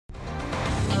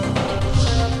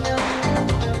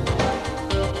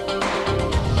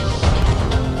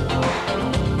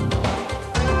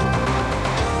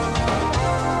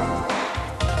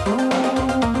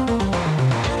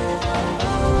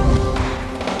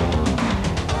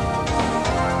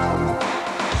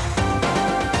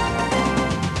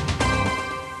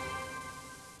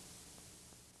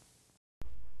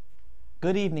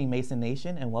Good evening, Mason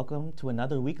Nation, and welcome to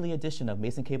another weekly edition of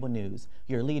Mason Cable News,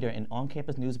 your leader in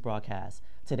on-campus news broadcasts.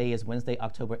 Today is Wednesday,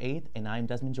 October 8th, and I'm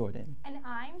Desmond Jordan. And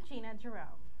I'm Geena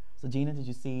Jerome. So, Geena, did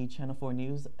you see Channel 4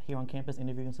 News here on campus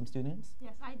interviewing some students?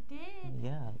 Yes, I did.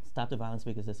 Yeah, Stop the Violence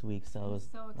Week is this week, so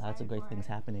lots of great things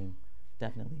happening,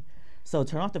 definitely. So,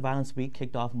 Turn Off the Violence Week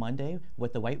kicked off Monday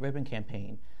with the White Ribbon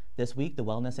Campaign. This week, the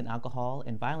Wellness and Alcohol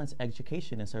and Violence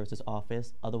Education and Services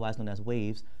Office, otherwise known as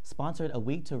WAVES, sponsored a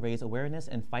week to raise awareness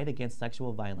and fight against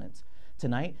sexual violence.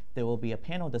 Tonight, there will be a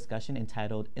panel discussion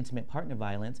entitled Intimate Partner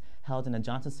Violence held in the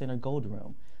Johnson Center Gold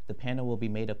Room. The panel will be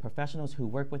made of professionals who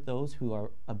work with those who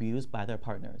are abused by their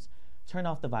partners. Turn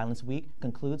Off the Violence Week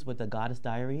concludes with the Goddess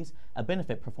Diaries, a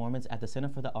benefit performance at the Center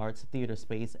for the Arts Theater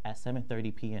Space at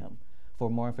 7:30 p.m. For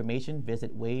more information,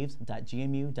 visit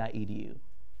waves.gmu.edu.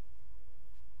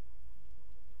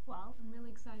 Well, I'm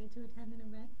really excited to attend an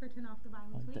event for Turn Off the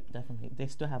Violence Week. Definitely. They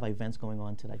still have events going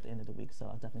on to the end of the week, so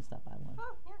I'll definitely stop by one.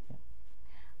 Oh, yeah.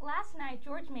 Last night,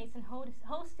 George Mason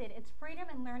hosted its Freedom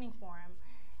and Learning Forum,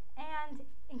 and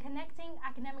in connecting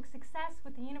academic success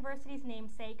with the university's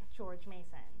namesake, George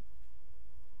Mason.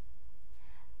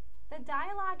 The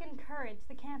dialogue encouraged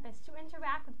the campus to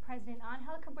interact with President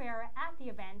Angel Cabrera at the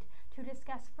event to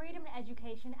discuss freedom and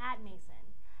education at Mason.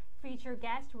 Featured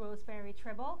guest Rosemary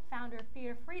Tribble, founder of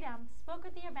Fear to Freedom, spoke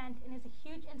at the event and is a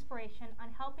huge inspiration on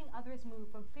helping others move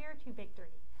from fear to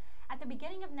victory. At the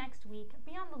beginning of next week,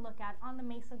 be on the lookout on the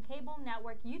Mason Cable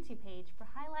Network YouTube page for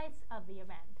highlights of the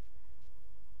event.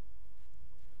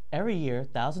 Every year,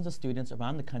 thousands of students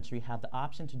around the country have the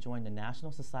option to join the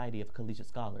National Society of Collegiate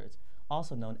Scholars,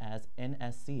 also known as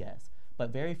NSCS,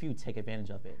 but very few take advantage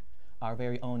of it. Our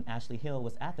very own Ashley Hill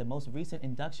was at the most recent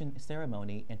induction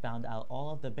ceremony and found out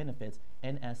all of the benefits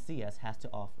NSCS has to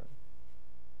offer.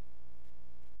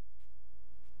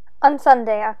 On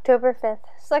Sunday, October 5th,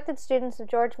 selected students of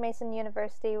George Mason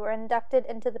University were inducted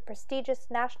into the prestigious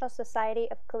National Society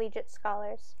of Collegiate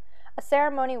Scholars. A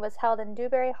ceremony was held in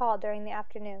Dewberry Hall during the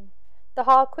afternoon. The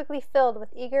hall quickly filled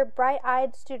with eager,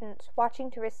 bright-eyed students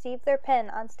watching to receive their pin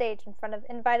on stage in front of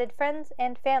invited friends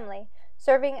and family,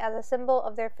 serving as a symbol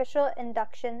of their official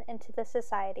induction into the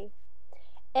society.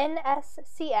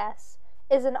 NSCS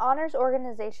is an honors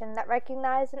organization that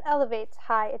recognizes and elevates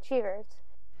high achievers.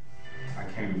 I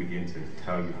can't even begin to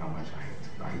tell you how much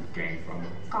I gained from it.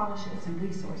 Scholarships and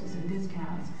resources and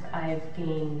discounts. I've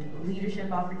gained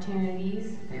leadership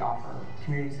opportunities. They offer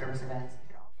community service events.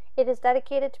 It is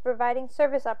dedicated to providing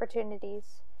service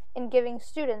opportunities and giving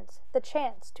students the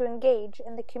chance to engage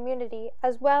in the community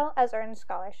as well as earn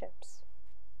scholarships.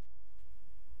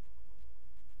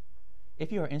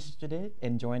 If you are interested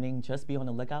in joining, just be on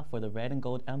the lookout for the red and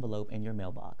gold envelope in your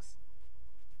mailbox.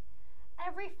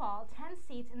 Every fall, 10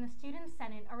 seats in the Student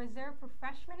Senate are reserved for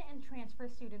freshmen and transfer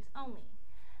students only.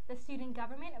 The student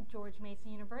government of George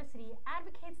Mason University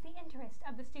advocates the interest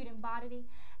of the student body,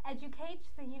 educates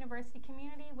the university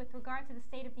community with regard to the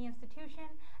state of the institution,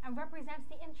 and represents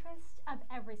the interest of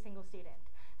every single student.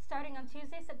 Starting on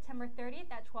Tuesday, September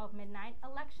 30th at 12 midnight,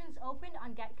 elections opened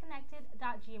on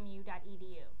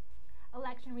getconnected.gmu.edu.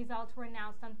 Election results were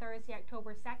announced on Thursday,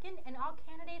 October 2nd, and all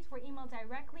candidates were emailed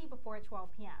directly before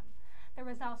 12 p.m. The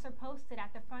results are posted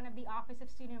at the front of the Office of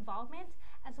Student Involvement,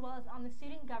 as well as on the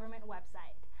Student Government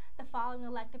website. The following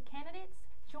elective candidates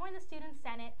join the Student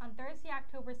Senate on Thursday,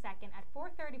 October 2nd at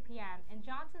 4:30 p.m. in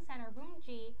Johnson Center Room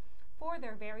G for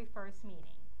their very first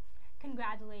meeting.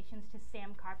 Congratulations to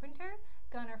Sam Carpenter,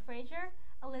 Gunnar Frazier,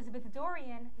 Elizabeth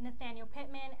Dorian, Nathaniel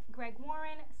Pittman, Greg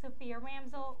Warren, Sophia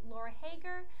Ramsel, Laura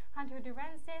Hager, Hunter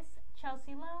Durensis,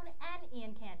 Chelsea Lone, and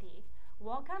Ian Canty.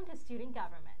 Welcome to Student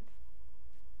Government.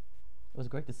 It was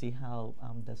great to see how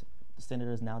the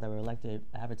senators now that were elected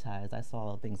advertised. I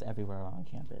saw things everywhere on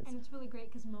campus. And it's really great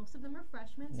because most of them are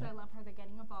freshmen, so I love how they're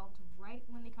getting involved right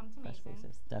when they come to Mason.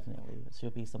 Definitely. There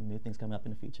should be some new things coming up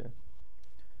in the future.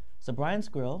 So Bryant's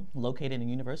Grill, located in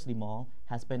University Mall,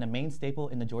 has been a main staple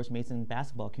in the George Mason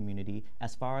basketball community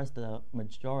as far as the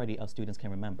majority of students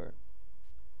can remember.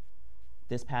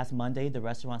 This past Monday, the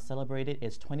restaurant celebrated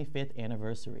its 25th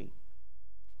anniversary.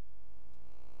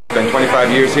 It's been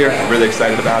 25 years here. I'm really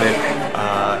excited about it.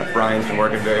 Brian's been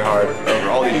working very hard over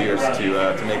all these years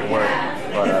to make it work,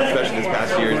 but especially this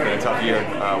past year has been a tough year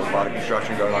with a lot of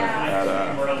construction going on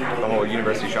at the whole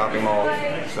university shopping mall.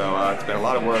 So it's been a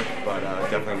lot of work, but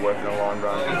definitely worth it in the long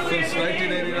run. Since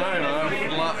 1989,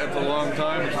 it's a long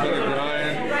time. It's been a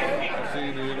grind. I've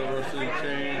seen the university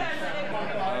change.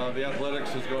 The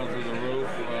athletics has gone through the roof,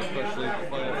 especially the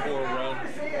Final Four run,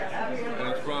 and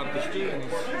it's brought not the students,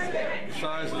 the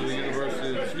size of the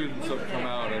university, the students have come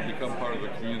out and become part of the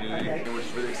community. We're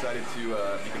just really excited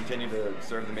to continue to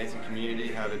serve the Mason community,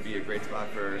 have it be a great spot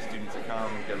for students to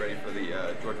come, get ready for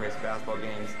the George Mason basketball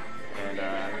games, and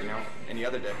any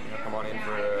other day, come on in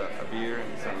for a beer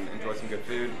and enjoy some good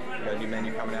food. We got a new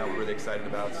menu coming out we're really excited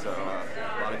about, so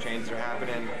a lot of changes are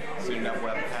happening. Soon enough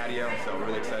we'll have a patio, so we're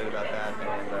really excited about that,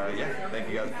 and yeah, thank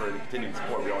you guys for the continued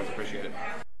support. We always appreciate it.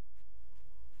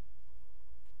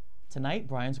 Tonight,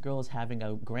 Bryan's Grill is having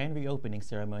a grand reopening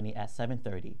ceremony at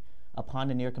 7:30. Upon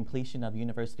the near completion of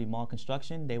University Mall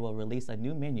construction, they will release a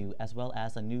new menu as well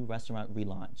as a new restaurant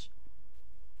relaunch.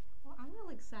 Well, I'm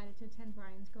really excited to attend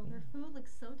Bryan's Grill. Their food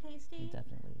looks so tasty.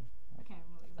 Definitely. Okay,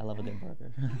 I'm really excited. I love a good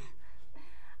burger.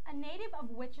 A native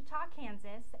of Wichita,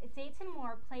 Kansas, Dayton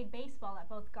Moore played baseball at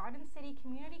both Garden City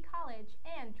Community College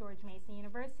and George Mason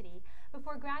University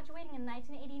before graduating in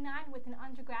 1989 with an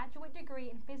undergraduate degree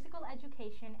in physical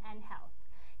education and health.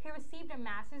 He received a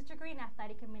master's degree in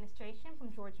athletic administration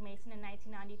from George Mason in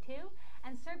 1992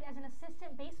 and served as an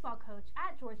assistant baseball coach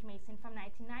at George Mason from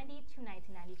 1990 to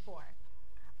 1994.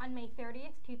 On May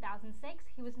 30th, 2006,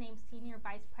 he was named Senior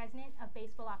Vice President of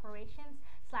Baseball Operations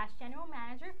 / General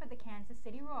Manager for the Kansas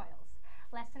City Royals.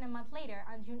 Less than a month later,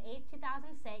 on June 8,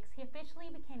 2006, he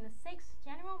officially became the 6th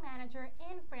General Manager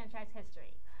in franchise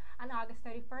history. On August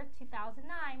 31st, 2009,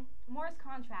 Moore's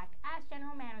contract as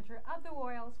General Manager of the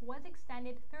Royals was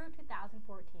extended through 2014.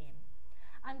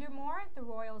 Under Moore, the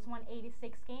Royals won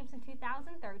 86 games in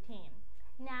 2013.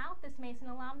 Now, this Mason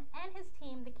alum and his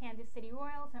team, the Kansas City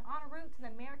Royals, are en route to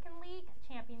the American League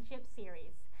Championship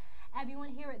Series. Everyone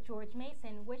here at George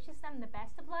Mason wishes them the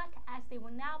best of luck as they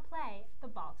will now play the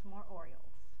Baltimore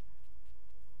Orioles.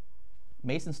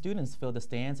 Mason students filled the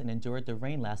stands and endured the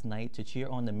rain last night to cheer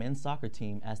on the men's soccer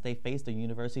team as they faced the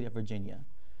University of Virginia.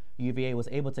 UVA was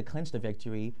able to clinch the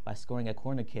victory by scoring a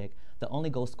corner kick, the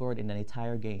only goal scored in an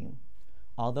entire game.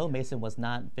 Although Mason was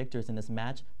not victors in this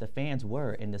match, the fans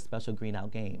were in this special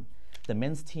green-out game. The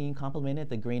men's team complimented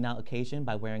the green-out occasion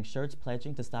by wearing shirts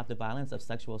pledging to stop the violence of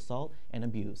sexual assault and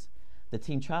abuse. The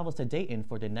team travels to Dayton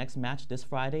for their next match this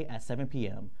Friday at 7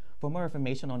 p.m. For more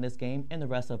information on this game and the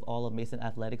rest of all of Mason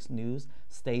Athletics news,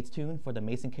 stay tuned for the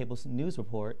Mason Cable's news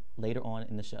report later on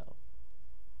in the show.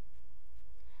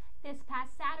 This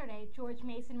past Saturday, George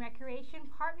Mason Recreation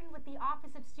partnered with the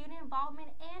Office of Student Involvement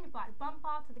and brought bump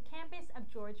ball to the campus of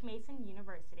George Mason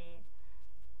University.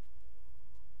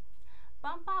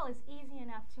 Bump ball is easy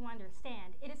enough to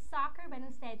understand. It is soccer, but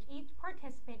instead each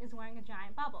participant is wearing a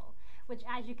giant bubble, which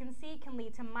as you can see can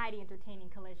lead to mighty entertaining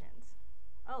collisions.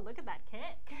 Oh, look at that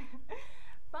kick!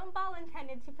 Bump ball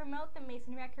intended to promote the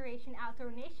Mason Recreation Outdoor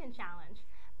Nation Challenge,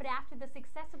 but after the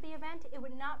success of the event, it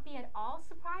would not be at all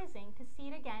surprising to see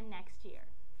it again next year.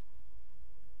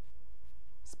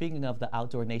 Speaking of the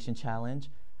Outdoor Nation Challenge,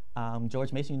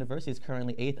 George Mason University is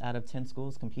currently 8th out of 10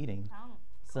 schools competing. Oh.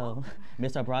 So,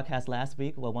 missed our broadcast last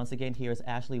week. Well, once again, here's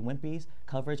Ashley Wimpy's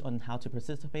coverage on how to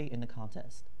participate in the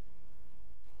contest.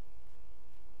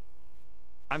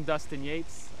 I'm Dustin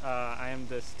Yates. I am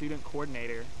the student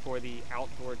coordinator for the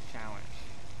Outdoor Challenge.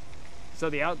 So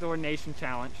the Outdoor Nation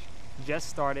Challenge just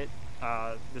started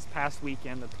this past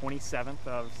weekend, the 27th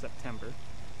of September,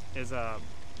 is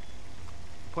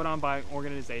put on by an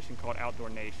organization called Outdoor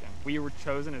Nation. We were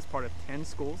chosen as part of 10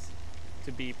 schools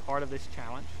to be part of this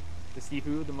challenge, to see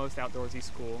who the most outdoorsy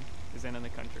school is in the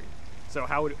country. So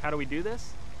how do we do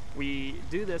this? We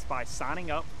do this by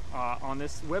signing up on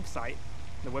this website.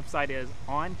 The website is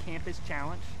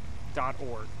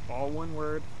oncampuschallenge.org. All one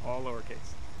word, all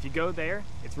lowercase. If you go there,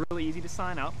 it's really easy to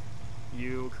sign up.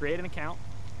 You create an account.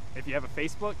 If you have a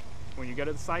Facebook, when you go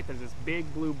to the site, there's this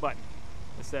big blue button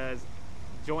that says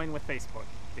join with Facebook.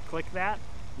 You click that,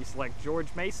 you select George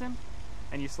Mason,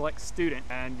 and you select student,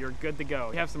 and you're good to go.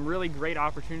 We have some really great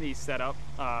opportunities set up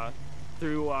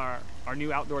through our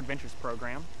new Outdoor Adventures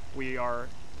program. We are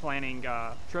planning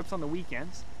trips on the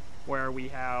weekends where we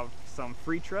have some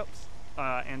free trips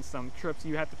and some trips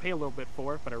you have to pay a little bit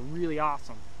for, but are really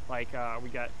awesome. Like we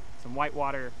got some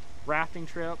whitewater rafting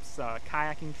trips,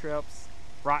 kayaking trips,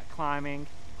 rock climbing,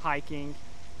 hiking,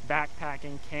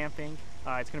 backpacking, camping.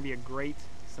 It's going to be a great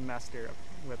semester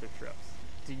with the trips.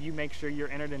 Do you make sure you're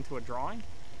entered into a drawing?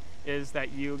 Is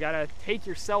that you got to take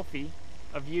your selfie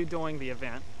of you doing the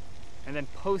event and then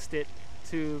post it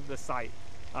to the site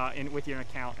with your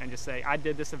account and just say, I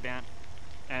did this event,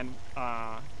 and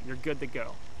you're good to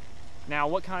go. Now,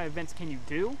 what kind of events can you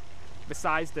do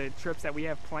besides the trips that we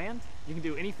have planned? You can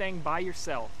do anything by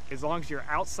yourself as long as you're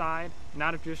outside,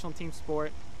 not a traditional team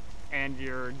sport, and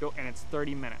it's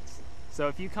 30 minutes. So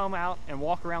if you come out and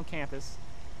walk around campus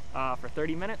for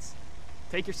 30 minutes,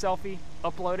 Take your selfie,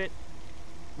 upload it.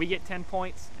 We get 10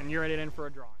 points, and you're in for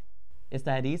a drawing. It's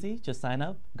that easy. Just sign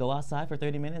up, go outside for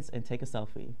 30 minutes, and take a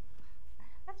selfie.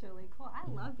 That's really cool. I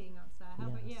love being outside. How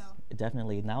about you?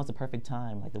 Definitely. Now is the perfect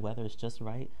time. Like, the weather is just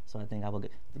right, so I think I will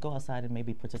go outside and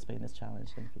maybe participate in this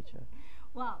challenge in the future.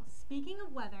 Well, speaking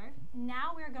of weather,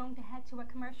 now we're going to head to a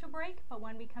commercial break, but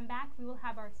when we come back, we will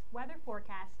have our weather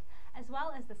forecast as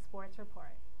well as the sports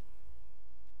report.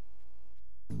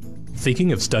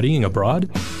 Thinking of studying abroad?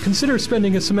 Consider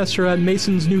spending a semester at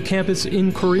Mason's new campus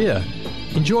in Korea.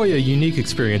 Enjoy a unique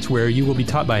experience where you will be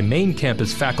taught by main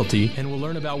campus faculty and will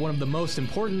learn about one of the most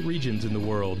important regions in the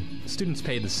world. Students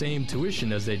pay the same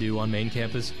tuition as they do on main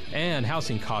campus, and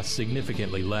housing costs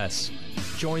significantly less.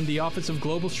 Join the Office of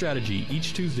Global Strategy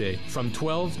each Tuesday from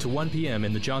 12 to 1 p.m.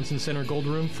 in the Johnson Center Gold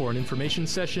Room for an information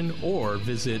session, or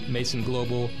visit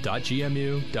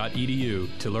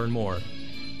masonglobal.gmu.edu to learn more.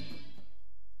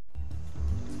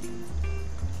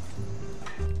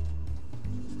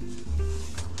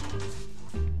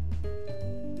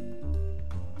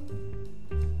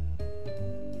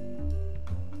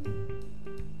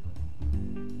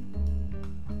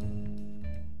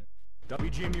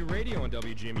 WGMU Radio and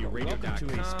WGMURadio.com. Welcome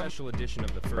to a special edition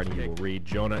of the First Pick. Will read.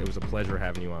 Jonah, it was a pleasure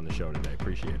having you on the show today.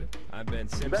 Appreciate it. I'm Ben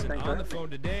Simpson on the phone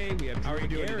today. We have Drew. How are you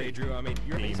doing today, Drew? I mean,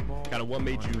 your baseball. Kind of what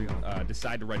made you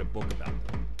decide to write a book about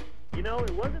them? You know,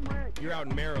 it wasn't my idea. You're out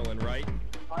in Maryland, right?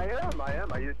 I am.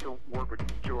 I used to work with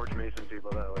George Mason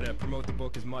people that way. Promote the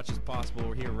book as much as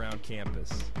possible here around campus.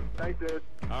 Thanks, dude.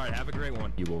 All right, have a great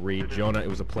one. You will read. Jonah, it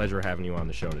was a pleasure having you on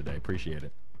the show today. Appreciate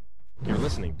it. You're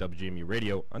listening to WGMU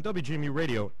Radio on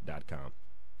WGMURadio.com.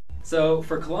 So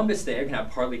for Columbus Day, you're going to have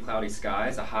partly cloudy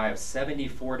skies, a high of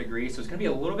 74 degrees, so it's going to be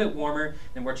a little bit warmer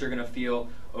than what you're going to feel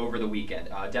over the weekend.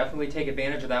 Definitely take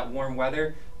advantage of that warm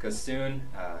weather, because soon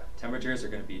temperatures are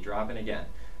going to be dropping again.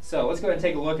 So let's go ahead and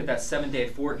take a look at that 7-day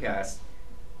forecast.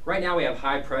 Right now we have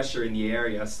high pressure in the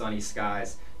area, sunny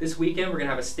skies. This weekend we're going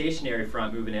to have a stationary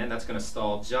front moving in. That's going to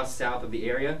stall just south of the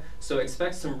area. So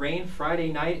expect some rain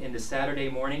Friday night into Saturday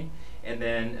morning, and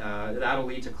then that'll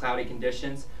lead to cloudy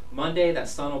conditions. Monday, that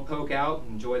sun will poke out,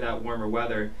 enjoy that warmer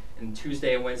weather, and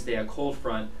Tuesday and Wednesday, a cold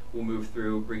front will move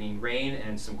through, bringing rain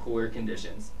and some cooler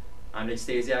conditions. I'm Nick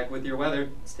Stasiak with your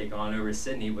weather. Let's take on over to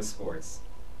Sydney with sports.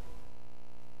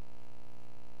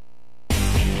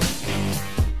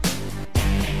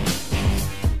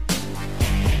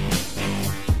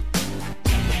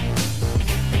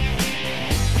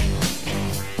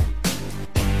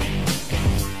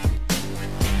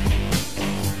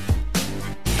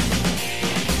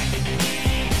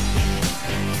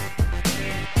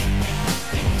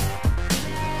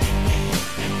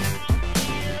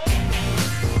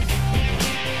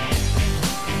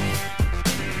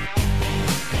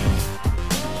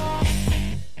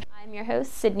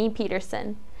 Host Sydney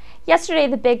Peterson. Yesterday,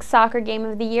 the big soccer game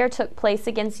of the year took place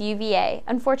against UVA.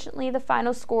 Unfortunately, the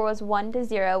final score was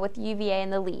 1-0 with UVA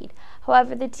in the lead.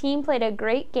 However, the team played a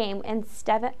great game and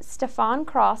Stefan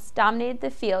Cross dominated the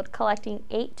field, collecting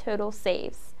 8 total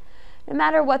saves. No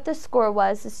matter what the score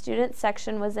was, the student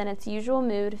section was in its usual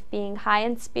mood of being high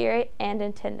in spirit and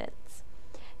attendance.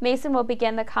 Mason will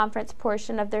begin the conference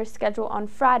portion of their schedule on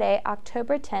Friday,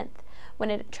 October 10th, when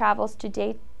it travels to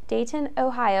Dayton,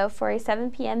 Ohio for a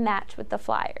 7 p.m. match with the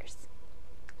Flyers.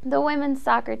 The women's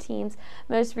soccer team's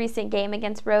most recent game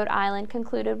against Rhode Island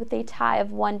concluded with a tie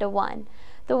of 1-1.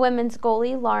 The women's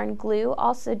goalie, Lauren Glue,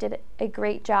 also did a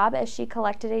great job as she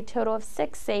collected a total of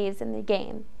 6 saves in the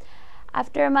game.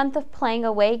 After a month of playing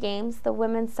away games, the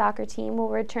women's soccer team will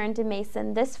return to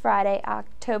Mason this Friday,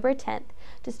 October 10th,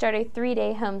 to start a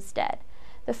 3-day homestead.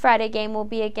 The Friday game will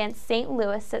be against St.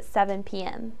 Louis at 7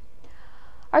 p.m.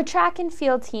 Our track and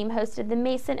field team hosted the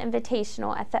Mason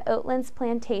Invitational at the Oatlands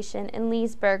Plantation in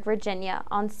Leesburg, Virginia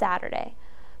on Saturday.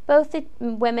 Both the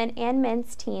women and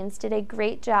men's teams did a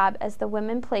great job as the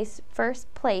women placed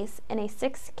first place in a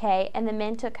 6K and the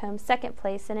men took home second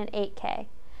place in an 8K.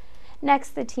 Next,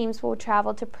 the teams will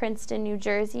travel to Princeton, New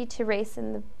Jersey to race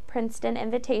in the Princeton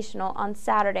Invitational on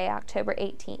Saturday, October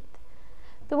 18th.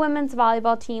 The women's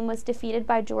volleyball team was defeated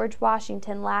by George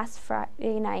Washington last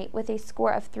Friday night with a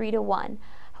score of 3-1.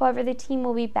 However, the team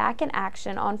will be back in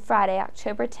action on Friday,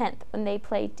 October 10th, when they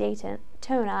play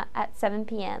Daytona at 7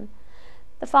 p.m.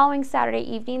 The following Saturday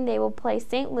evening, they will play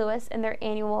St. Louis in their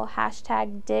annual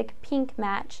 #DigPink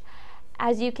match.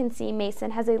 As you can see, Mason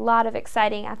has a lot of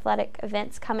exciting athletic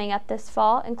events coming up this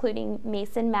fall, including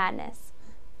Mason Madness.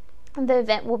 The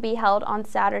event will be held on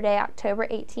Saturday, October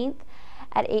 18th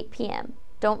at 8 p.m.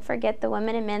 Don't forget the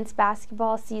women and men's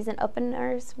basketball season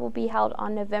openers will be held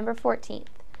on November 14th.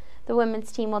 The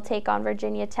women's team will take on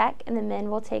Virginia Tech and the men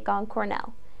will take on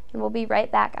Cornell. And we'll be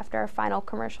right back after our final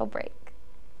commercial break.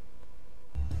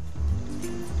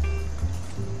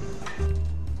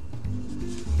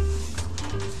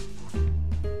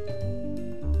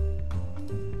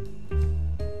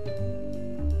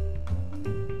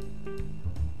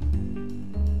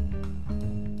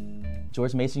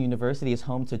 George Mason University is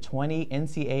home to 20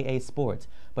 NCAA sports,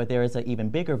 but there is an even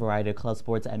bigger variety of club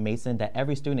sports at Mason that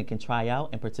every student can try out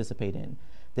and participate in.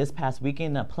 This past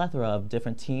weekend, a plethora of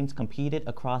different teams competed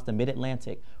across the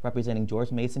Mid-Atlantic, representing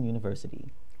George Mason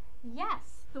University. Yes,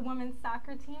 the women's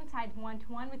soccer team tied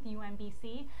 1-1 with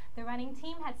UMBC. The running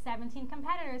team had 17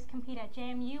 competitors compete at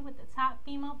JMU, with the top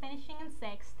female finishing in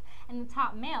 6th and the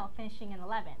top male finishing in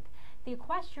 11th. The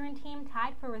equestrian team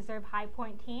tied for Reserve High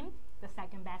Point team, the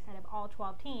second best out of all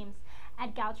 12 teams.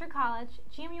 At Goucher College,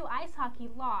 GMU ice hockey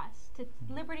lost to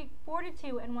Liberty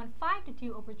 4-2 and won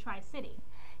 5-2 over Tri-City.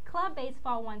 Club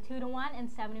baseball won 2-1 and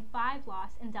 7-5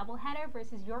 lost in doubleheader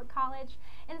versus York College.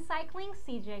 In cycling,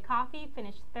 CJ Coffey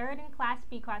finished 3rd in Class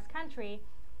B cross country,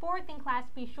 4th in Class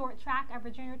B short track at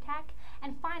Virginia Tech,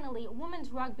 and finally,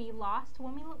 women's rugby lost to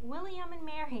William and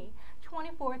Mary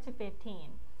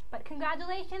 24-15. But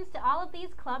congratulations to all of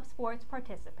these club sports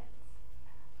participants.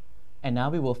 And now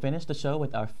we will finish the show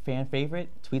with our fan favorite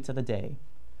tweets of the day.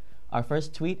 Our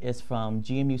first tweet is from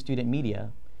GMU Student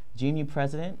Media. GMU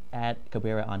President at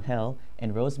Cabrera Angel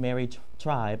and Rosemary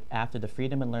Tribe after the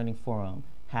Freedom and Learning Forum.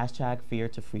 # Fear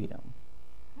to Freedom.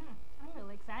 I'm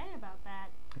really excited about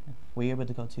that. Were you able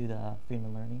to go to the Freedom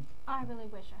and Learning? I really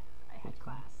wish I had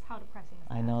class. How depressing is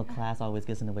that? I know class always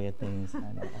gets in the way of things. I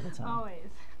know all the time.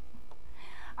 Always.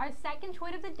 Our second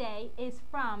tweet of the day is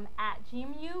from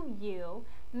 @GMUU.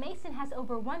 Mason has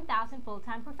over 1,000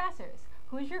 full-time professors.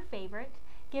 Who's your favorite?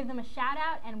 Give them a shout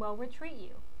out and we'll retreat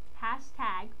you.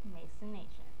 #Mason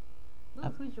Nation.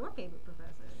 Luke, who's your favorite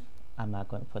professor? I'm not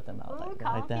going to put them out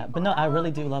like that. But no, I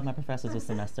really do love my professors this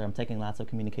semester. I'm taking lots of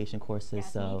communication courses,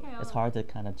 so it's hard to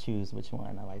kind of choose which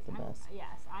one I like the best.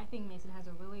 Yes, I think Mason has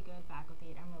a really good faculty,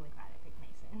 and I'm really glad I picked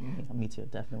Mason. Me too,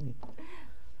 definitely.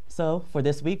 So for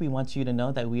this week, we want you to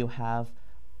know that we will have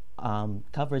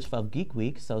coverage of Geek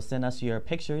Week. So send us your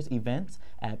pictures, events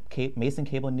at Mason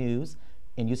Cable News,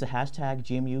 and use the hashtag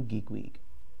GMU Geek Week.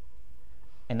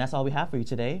 And that's all we have for you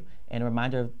today. And a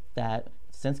reminder that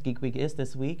since Geek Week is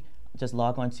this week, just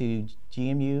log on to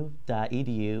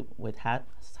gmu.edu with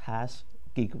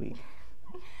 #Geek Week.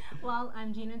 Well,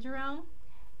 I'm Gina Jerome,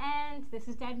 and this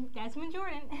is Desmond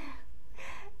Jordan.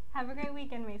 Have a great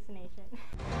weekend, Mason Nation.